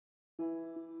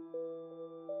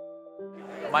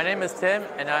My name is Tim,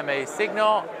 and I'm a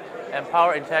signal and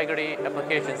power integrity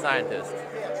application scientist.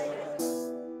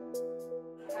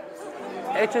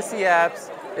 HSD apps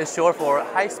is short for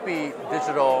high-speed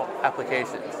digital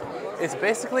applications. It's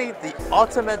basically the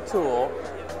ultimate tool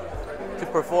to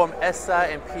perform SI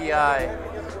and PI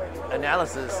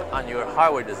analysis on your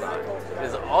hardware design.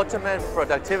 It's an ultimate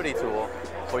productivity tool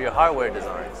for your hardware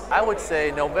designs. I would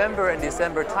say November and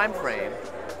December timeframe,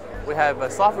 we have a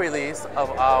soft release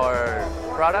of our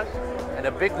product and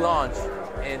a big launch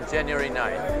in January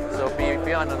 9th. So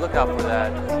be on the lookout for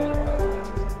that.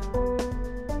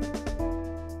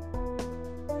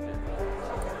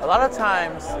 A lot of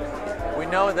times, we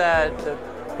know that the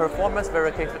performance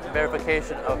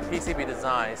verification of PCB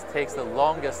designs takes the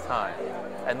longest time,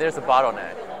 and there's a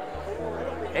bottleneck.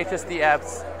 HSD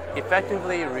apps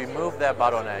effectively remove that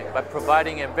bottleneck by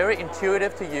providing a very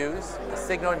intuitive to use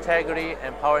signal integrity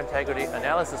and power integrity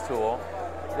analysis tool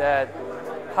that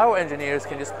hardware engineers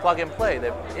can just plug and play.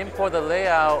 They import the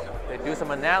layout, they do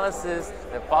some analysis,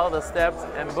 they follow the steps,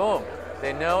 and boom,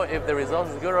 they know if the result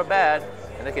is good or bad,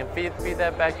 and they can feed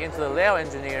that back into the layout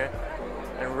engineer,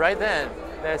 and right then,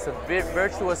 that's a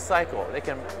virtuous cycle. They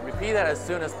can repeat that as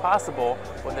soon as possible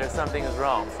when there's something is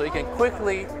wrong. So you can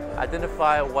quickly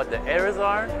identify what the errors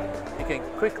are, you can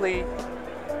quickly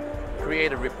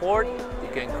create a report, you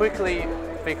can quickly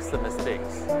fix the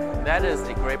mistakes. That is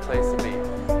a great place to be.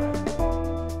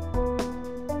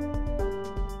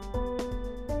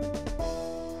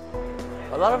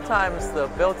 A lot of times the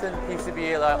built-in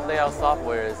PCB layout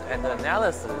softwares and the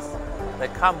analysis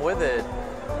that come with it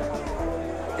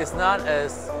is not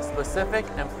as specific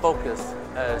and focused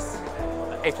as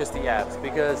HSD apps,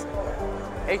 because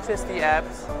HSD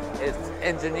apps is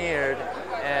engineered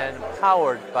and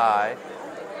powered by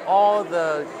all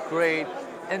the great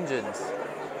engines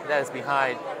that is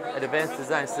behind Advanced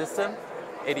Design System,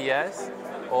 ADS,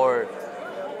 or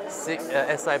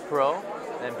SI Pro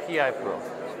and PI Pro.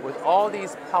 With all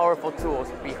these powerful tools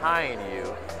behind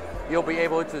you, you'll be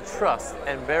able to trust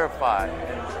and verify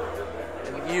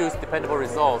and use dependable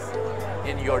results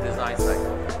in your design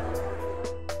cycle.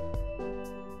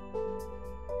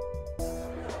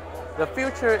 The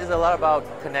future is a lot about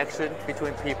connection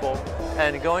between people,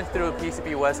 and going through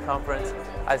PCB West conference,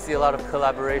 I see a lot of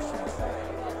collaborations.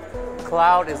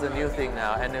 Cloud is a new thing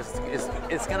now, and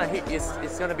it's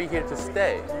gonna be here to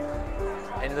stay.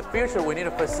 In the future, we need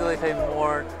to facilitate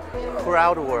more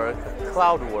cloud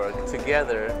work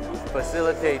together,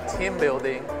 facilitate team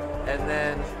building, and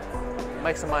then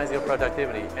maximize your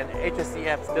productivity. And HSD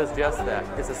apps does just that.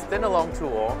 It's a standalone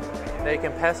tool that you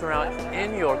can pass around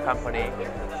in your company.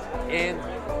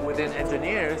 Within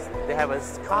engineers, they have a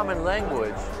common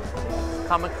language,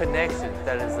 common connection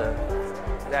that is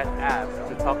that app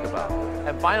to talk about.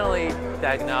 And finally,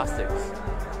 diagnostics.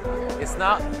 It's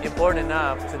not important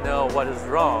enough to know what is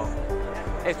wrong.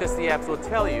 HSD apps will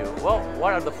tell you, well,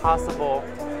 what are the possible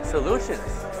solutions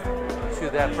to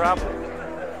that problem?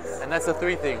 And that's the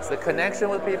three things: the connection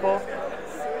with people,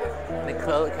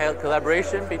 the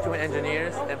collaboration between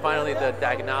engineers, and finally the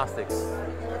diagnostics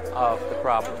of the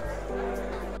problem.